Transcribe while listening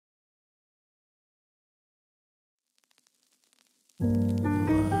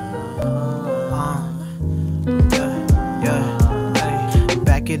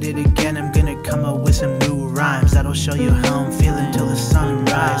Back at it again, I'm gonna come up with some new rhymes that'll show you how I'm feeling till the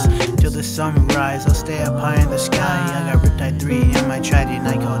sunrise. Till the sunrise, I'll stay up high in the sky. I got Riptide 3 and my trident,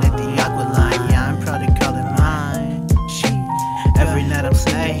 I called it the aqua line. Yeah, I'm proud to call it mine. Every night I'm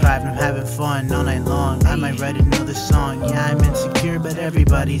sleep deprived, I'm having fun all night long. I might write another song. Yeah, I'm insecure, but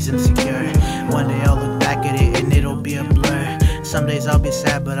everybody's insecure. One day I'll look back at it and it'll be a blur. Some days I'll be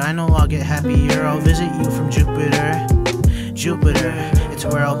sad, but I know I'll get happier. I'll visit you from Jupiter. Jupiter, it's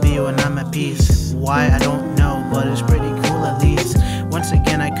where I'll be when I'm at peace. Why, I don't know, but it's pretty cool at least. Once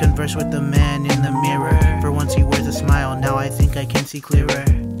again I converse with the man in the mirror. For once he wears a smile, now I think I can see clearer.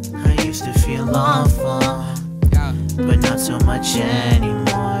 I used to feel awful, but not so much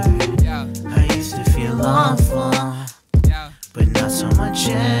anymore. I used to feel awful, but not so much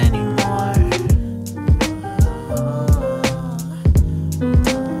anymore.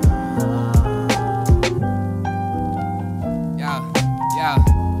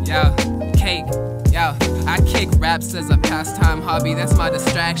 Cake, I kick raps as a pastime hobby, that's my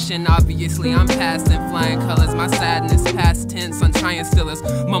distraction. Obviously I'm past in flying colors, my sadness past tense. I'm trying still as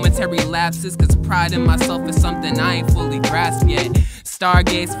momentary lapses, cause pride in myself is something I ain't fully grasped yet.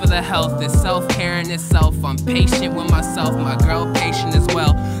 Stargaze for the health, it's self-care in itself. I'm patient with myself, my girl patient as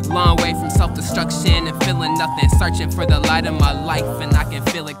well. Long way from self-destruction and feeling nothing. Searching for the light of my life and I can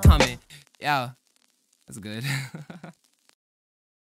feel it coming. Yeah, that's good.